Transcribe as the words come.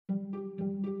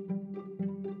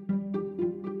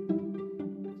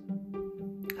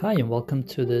Hi, and welcome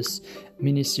to this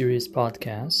mini series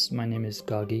podcast. My name is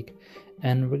Gagik,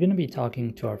 and we're going to be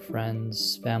talking to our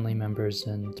friends, family members,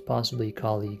 and possibly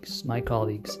colleagues, my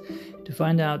colleagues, to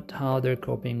find out how they're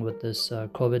coping with this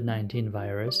COVID 19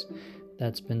 virus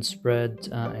that's been spread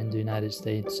in the United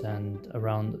States and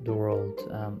around the world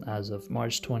as of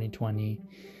March 2020.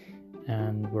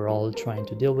 And we're all trying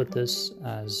to deal with this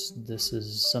as this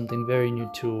is something very new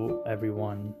to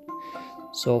everyone.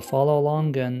 So follow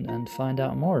along and find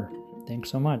out more. Thanks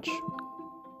so much.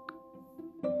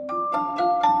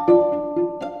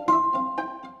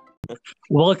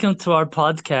 Welcome to our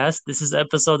podcast. This is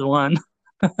episode 1.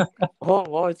 Oh,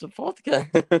 wow, it's a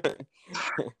podcast.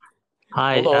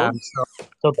 Hi. Hello.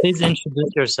 So please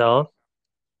introduce yourself.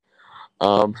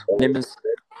 My name is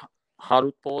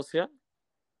Harut Polsya,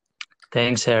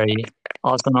 Thanks, Harry.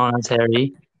 Also known as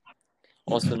Harry.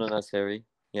 also known as Harry.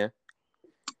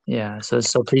 Yeah.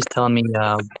 So please tell me,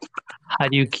 how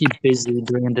do you keep busy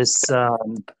during this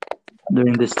time?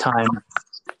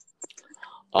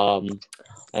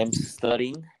 I'm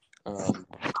studying.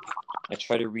 I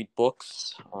try to read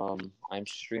books. I'm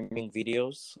streaming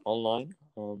videos online.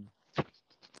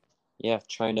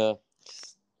 Trying to,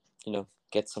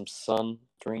 get some sun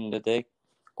during the day.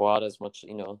 Go out as much,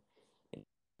 limited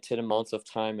amounts of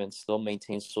time and still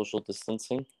maintain social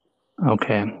distancing.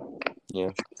 Okay.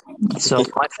 Yeah. So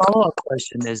my follow-up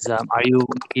question is, are you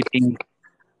keeping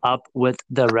up with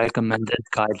the recommended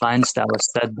guidelines that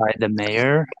was set by the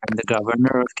mayor and the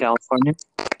governor of California?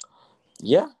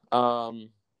 Yeah.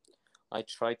 I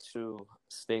try to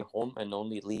stay home and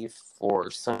only leave for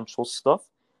essential stuff.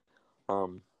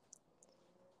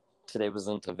 Today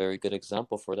wasn't a very good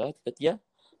example for that, but yeah.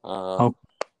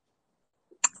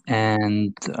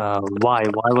 And why?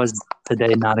 Why was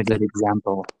today not a good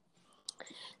example?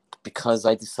 Because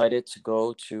I decided to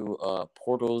go to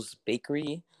Porto's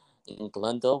Bakery in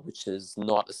Glendale, which is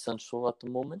not essential at the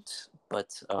moment.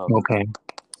 But Okay.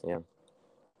 Yeah.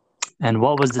 And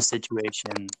what was the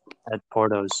situation at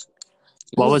Porto's?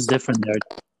 What was different there?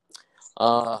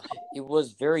 It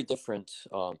was very different.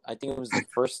 I think it was the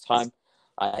first time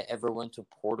I ever went to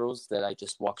Porto's that I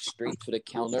just walked straight to the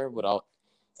counter without,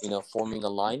 forming a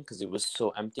line because it was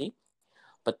so empty.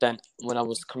 But then when I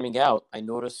was coming out, I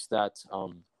noticed that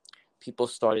people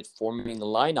started forming a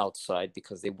line outside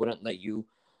because they wouldn't let you,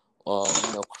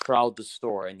 crowd the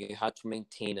store, and you had to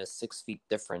maintain a 6 feet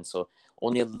difference. So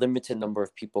only a limited number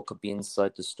of people could be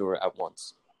inside the store at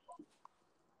once.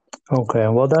 Okay,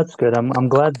 well, that's good. I'm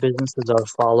glad businesses are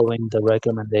following the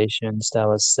recommendations that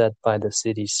was set by the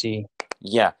CDC.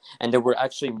 Yeah, and there were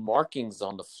actually markings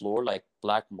on the floor, like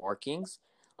black markings,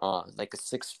 like a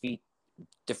 6 feet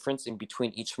difference in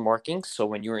between each marking. So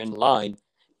when you're in line,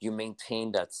 you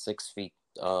maintain that 6 feet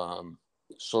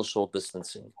social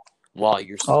distancing while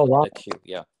you're still in the queue.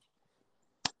 Yeah.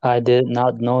 I did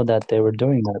not know that they were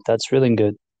doing that. That's really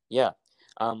good. Yeah.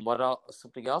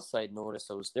 Something else I noticed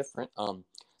that was different.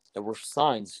 There were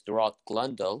signs throughout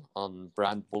Glendale on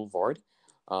Brand Boulevard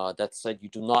that said you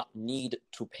do not need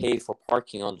to pay for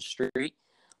parking on the street.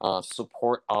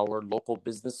 Support our local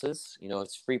businesses.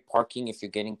 It's free parking if you're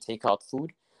getting takeout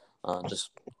food.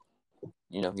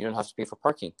 You don't have to pay for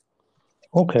parking.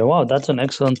 Okay, wow, that's an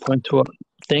excellent point too.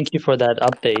 Thank you for that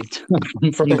update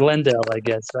from Glendale, I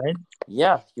guess, right?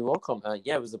 Yeah, you're welcome.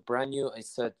 It was a brand new, I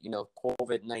said,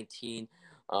 COVID-19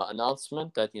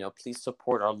 announcement that, please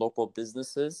support our local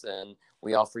businesses and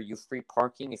we offer you free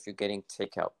parking if you're getting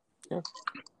takeout. Yeah.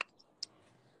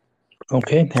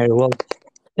 Okay, Harry, well,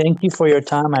 thank you for your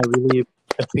time. I really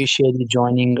appreciate you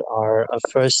joining our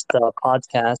first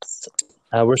podcast.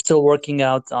 We're still working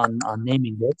out on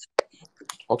naming it.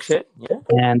 Okay, yeah.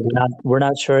 And we're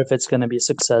not sure if it's going to be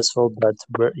successful, but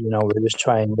we're just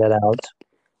trying that out.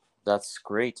 That's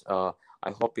great. I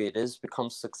hope it is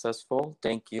becomes successful.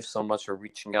 Thank you so much for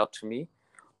reaching out to me.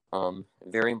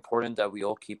 Very important that we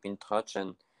all keep in touch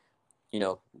and,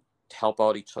 help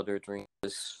out each other during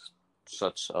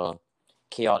such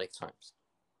chaotic times.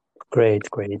 Great.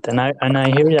 And I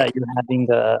hear that you're having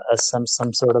some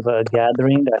sort of a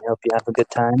gathering. I hope you have a good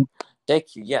time.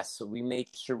 Thank you. Yes, so we made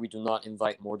sure we do not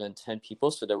invite more than 10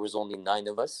 people, so there was only 9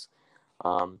 of us.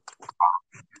 So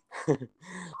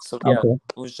yeah, okay.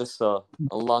 It was just a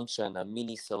lunch and a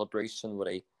mini celebration with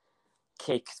a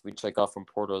cake, which I got from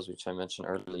Porto's, which I mentioned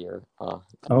earlier.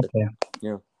 Okay.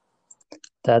 Yeah.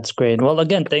 That's great. Well,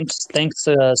 again, thanks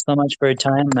so much for your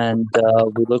time, and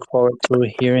we look forward to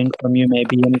hearing from you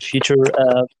maybe in future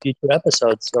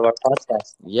episodes of our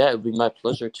podcast. Yeah, it would be my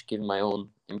pleasure to give my own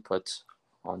input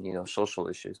on social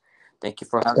issues. Thank you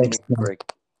for having me, Greg.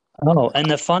 Oh,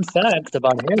 and a fun fact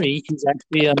about Harry, he's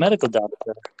actually a medical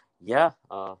doctor. Yeah,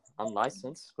 I'm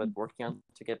licensed, but working on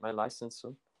to get my license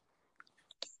soon.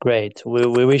 Great.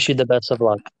 We wish you the best of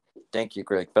luck. Thank you,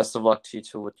 Greg. Best of luck to you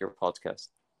too with your podcast.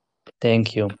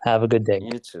 Thank you. Have a good day.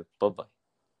 You too. Bye bye.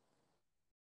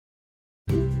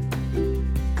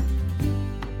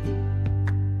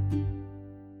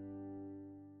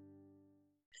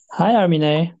 Hi,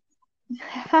 Armine.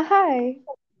 Hi,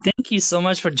 Thank you so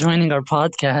much for joining our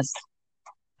podcast.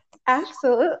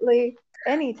 absolutely.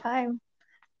 Anytime.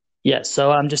 Yeah,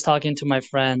 so I'm just talking to my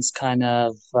friends, kind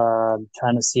of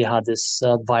trying to see how this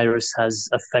virus has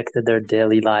affected their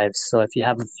daily lives. So if you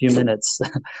have a few minutes,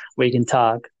 we can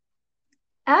talk.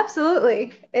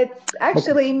 Absolutely. It's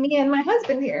actually me and my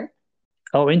husband here.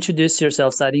 Oh, introduce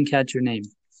yourselves. I didn't catch your name.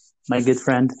 My good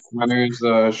friend. My name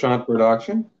is Shant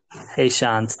Production. Hey,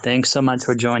 Shant. Thanks so much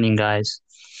for joining, guys.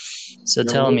 So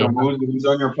You're tell me. welcome. Who's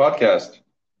on your podcast?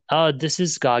 Oh, this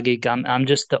is Gagik. I'm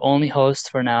just the only host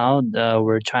for now.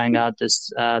 We're trying out this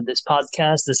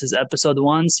podcast. This is episode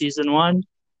 1, season 1.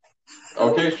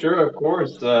 Okay, sure, of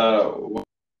course. So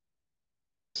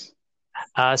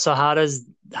how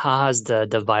has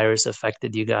the virus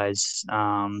affected you guys?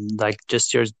 Like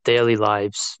just your daily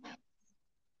lives?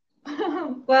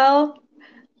 Well,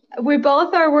 we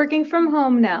both are working from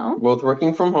home now. Both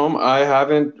working from home. I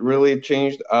haven't really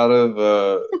changed out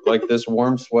of like this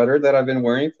warm sweater that I've been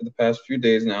wearing for the past few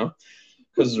days now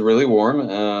because it's really warm.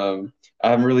 I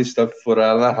haven't really stepped foot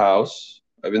out of the house.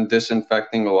 I've been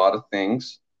disinfecting a lot of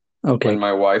things Okay, when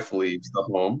my wife leaves the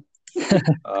home.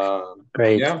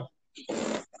 great. Yeah.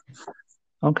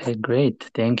 Okay, great.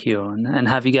 Thank you. And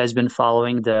have you guys been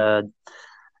following the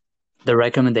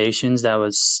recommendations that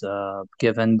was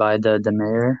given by the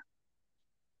mayor?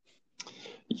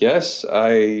 Yes,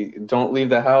 I don't leave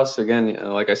the house. Again,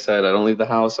 like I said, I don't leave the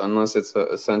house unless it's an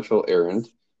essential errand,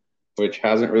 which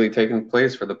hasn't really taken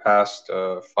place for the past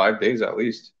 5 days at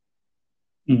least.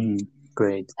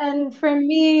 Great. And for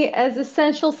me, as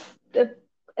essential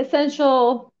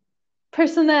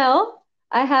personnel,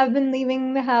 I have been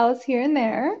leaving the house here and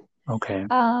there. Okay.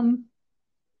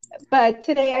 But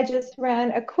today I just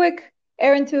ran a quick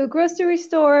errand to a grocery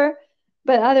store.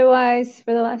 But otherwise,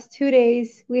 for the last 2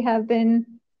 days, we have been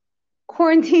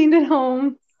quarantined at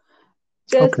home,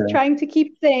 just Okay. trying to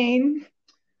keep sane.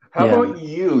 How Yeah. about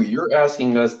you? You're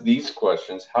asking us these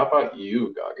questions. How about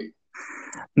you, Gagi?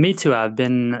 Me too. I've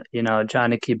been,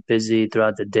 trying to keep busy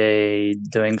throughout the day,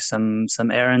 doing some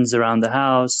errands around the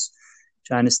house,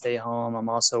 trying to stay home. I'm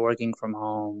also working from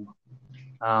home.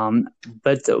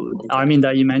 But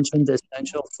that you mentioned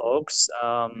essential folks.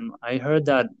 I heard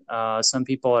that some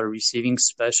people are receiving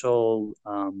special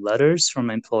letters from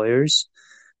employers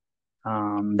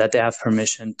that they have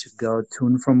permission to go to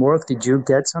and from work. Did you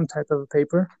get some type of a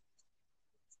paper?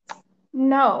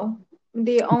 No,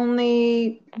 the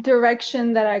only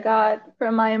direction that I got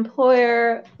from my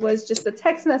employer was just a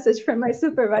text message from my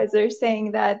supervisor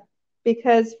saying that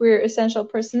because we're essential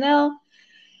personnel,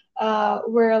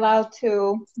 we're allowed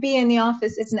to be in the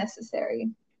office if necessary.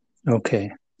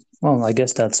 Okay. Well, I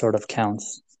guess that sort of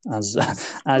counts as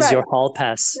Right. your hall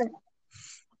pass. Right.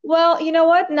 Well, you know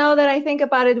what? Now that I think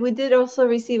about it, we did also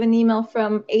receive an email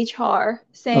from HR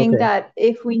saying Okay. that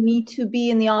if we need to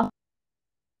be in the office,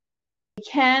 we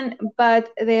can, but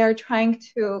they are trying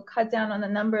to cut down on the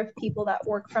number of people that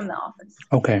work from the office.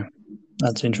 Okay.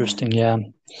 That's interesting. Yeah.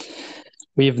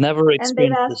 We've never And they've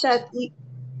experienced asked this.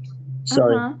 that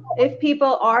Sorry. if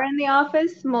people are in the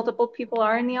office, multiple people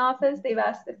are in the office, they've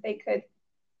asked if they could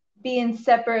be in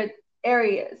separate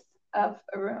areas of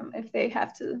a room if they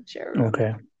have to share a room.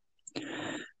 Okay.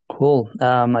 Cool.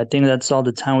 I think that's all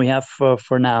the time we have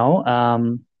for now.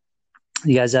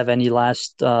 You guys have any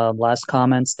last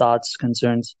comments, thoughts,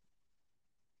 concerns?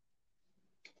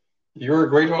 You're a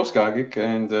great host, Gagik,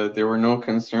 and there were no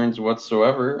concerns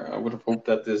whatsoever. I would have hoped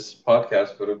that this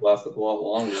podcast would have lasted a lot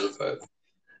longer, but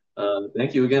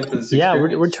thank you again for this Yeah,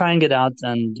 experience. we're trying it out,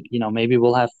 and maybe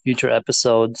we'll have future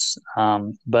episodes.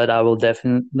 But I will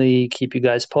definitely keep you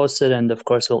guys posted, and of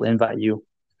course, we'll invite you.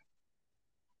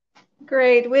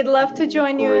 Great. We'd love to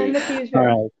join you in the future. All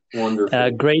right.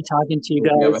 Wonderful. Great talking to you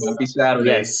Hope you guys. have a happy Saturday.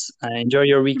 Yes. Enjoy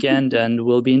your weekend, and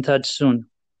we'll be in touch soon.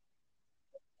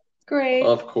 Great.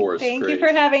 Of course. Thank great. you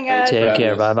for having Thanks us. for Take having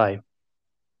care. us. Bye-bye.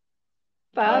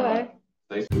 Bye-bye.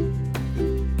 Thanks.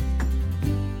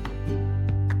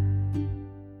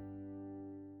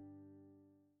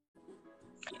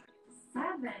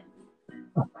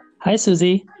 Hi,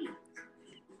 Susie.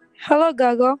 Hello,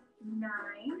 Gago.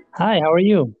 Hi, how are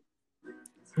you?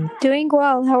 Doing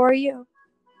well. How are you?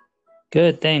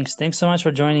 Good, thanks. Thanks so much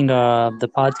for joining the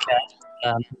podcast.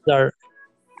 This is our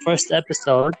first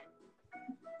episode.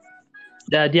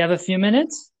 Do you have a few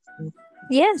minutes?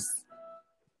 Yes.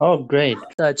 Oh, great.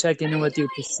 Checking in with you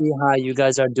to see how you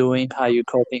guys are doing, how you're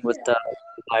coping with the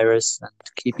virus and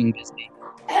keeping busy.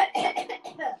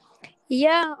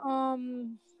 Yeah,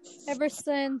 ever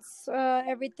since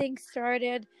everything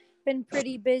started, been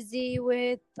pretty busy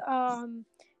with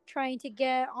trying to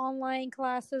get online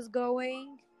classes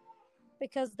going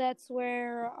because that's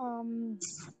the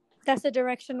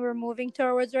direction we're moving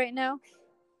towards right now.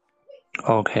 Well,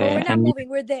 we're Okay, not and moving,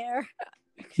 we're there.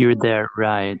 you're there,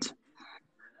 right?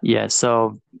 Yeah,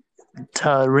 so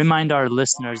remind our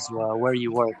listeners where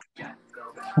you work.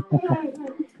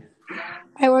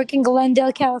 I work in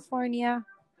Glendale, California.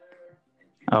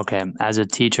 Okay, as a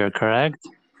teacher, correct?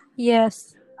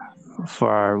 Yes. For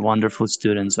our wonderful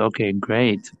students. Okay,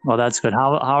 great. Well, that's good.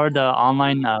 How are the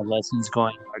online lessons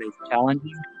going? Are they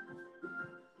challenging?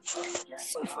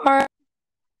 So far,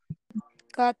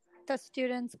 got the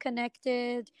students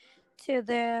connected to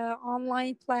the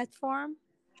online platform.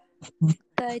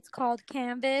 It's called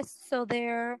Canvas. So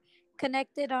they're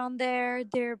connected on there.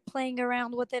 They're playing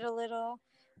around with it a little.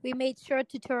 We made short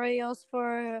tutorials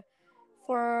for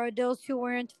those who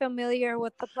weren't familiar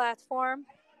with the platform.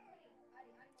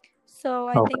 So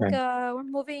I think Okay. we're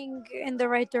moving in the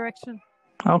right direction.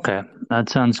 Okay, that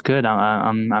sounds good.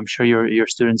 I'm sure your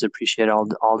students appreciate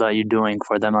all that you're doing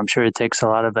for them. I'm sure it takes a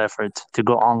lot of effort to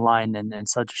go online in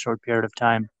such a short period of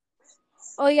time.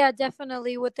 Oh yeah,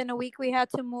 definitely. Within a week, we had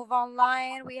to move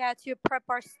online. We had to prep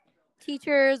our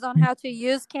teachers on how to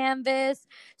use Canvas.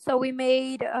 So we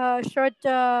made short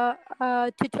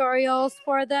tutorials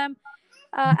for them,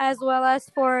 as well as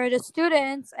for the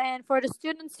students. And for the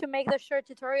students to make the short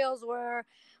tutorials were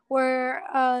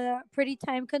pretty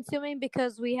time consuming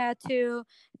because we had to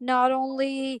not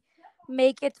only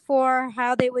make it for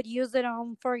how they would use it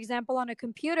on, for example, on a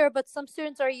computer, but some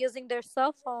students are using their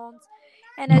cell phones.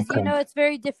 And as you Okay. know, it's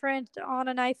very different on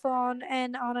an iPhone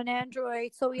and on an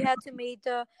Android. So we had to make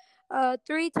the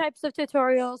three types of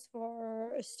tutorials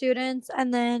for students,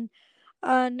 and then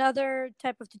another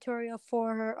type of tutorial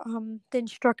for the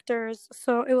instructors.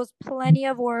 So it was plenty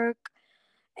of work.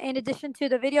 In addition to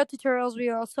the video tutorials, we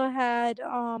also had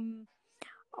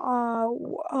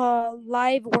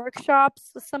live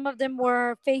workshops. Some of them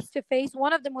were face to face.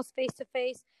 One of them was face to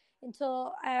face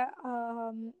until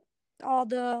all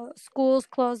the schools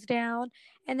closed down,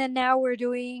 and then now we're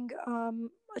doing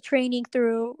a training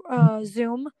through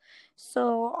Zoom.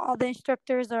 So all the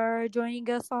instructors are joining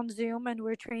us on Zoom, and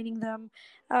we're training them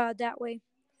that way,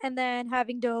 and then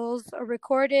having those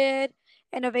recorded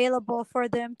and available for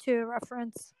them to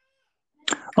reference.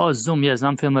 Oh, Zoom. Yes,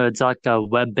 I'm familiar. It's like a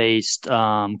web-based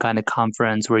kind of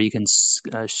conference where you can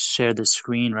share the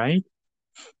screen, right?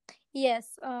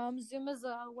 Yes, Zoom is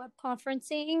a web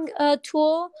conferencing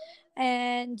tool,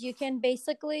 and you can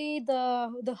basically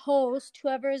the host,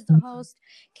 whoever is the host,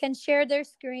 can share their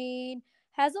screen.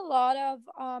 Has a lot of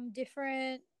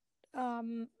different.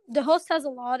 The host has a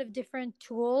lot of different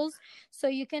tools, so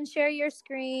you can share your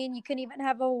screen. You can even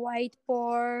have a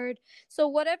whiteboard. So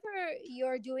whatever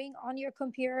you're doing on your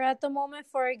computer at the moment,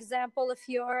 for example, if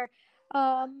you're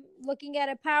looking at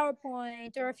a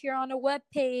PowerPoint, or if you're on a web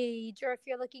page, or if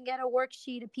you're looking at a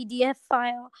worksheet, a PDF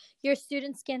file, your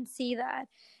students can see that.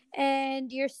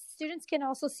 And your students can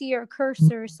also see your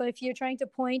cursor. So if you're trying to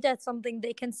point at something,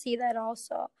 they can see that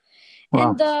also.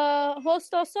 Wow. And the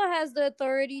host also has the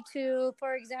authority to,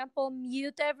 for example,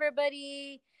 mute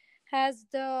everybody, has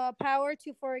the power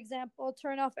to, for example,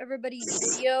 turn off everybody's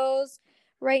videos.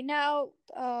 Right now,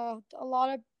 a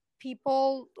lot of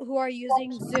people who are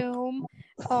using Zoom,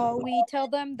 we tell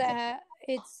them that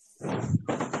it's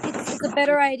a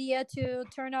better idea to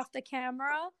turn off the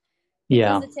camera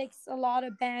Yeah. because it takes a lot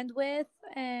of bandwidth,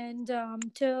 and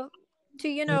to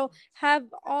have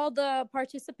all the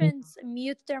participants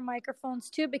mute their microphones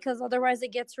too, because otherwise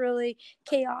it gets really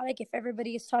chaotic if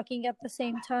everybody is talking at the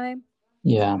same time,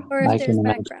 Yeah, or if I can there's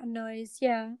imagine. background noise.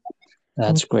 Yeah.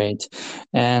 That's great.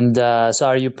 And so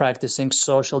are you practicing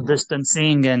social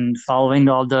distancing and following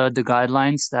all the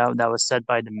guidelines that was set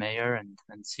by the mayor and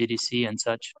CDC and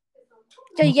such?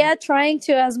 Yeah, trying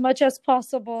to as much as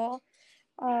possible.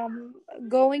 um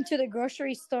Going to the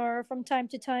grocery store from time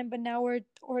to time, but now we're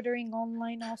ordering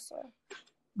online also.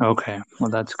 Okay, well,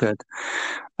 that's good.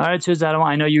 All right, Suzanne,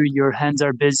 I know your hands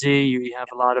are busy. You have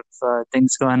a lot of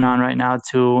things going on right now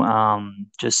too.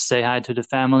 Just say hi to the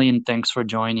family and thanks for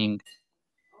joining.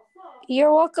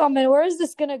 You're welcome. And where is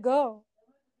this gonna go?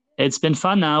 It's been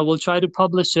fun now. We'll try to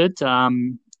publish it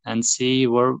and see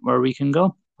where we can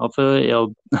go. Hopefully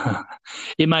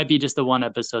it might be just a one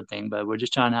episode thing, but we're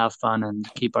just trying to have fun and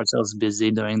keep ourselves busy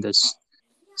during this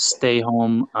stay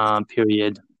home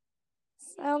period.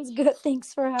 Sounds good.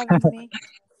 Thanks for having me.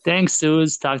 Thanks,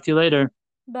 Suze. Talk to you later.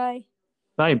 Bye.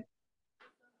 Bye.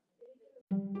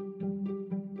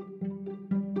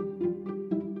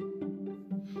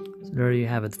 So there you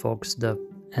have it, folks. The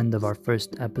end of our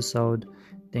first episode.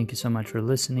 Thank you so much for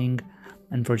listening.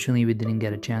 Unfortunately, we didn't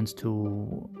get a chance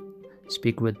to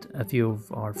speak with a few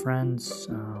of our friends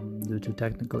due to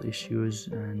technical issues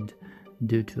and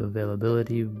due to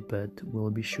availability, but we'll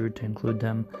be sure to include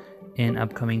them in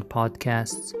upcoming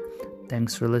podcasts.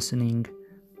 Thanks for listening.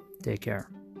 Take care.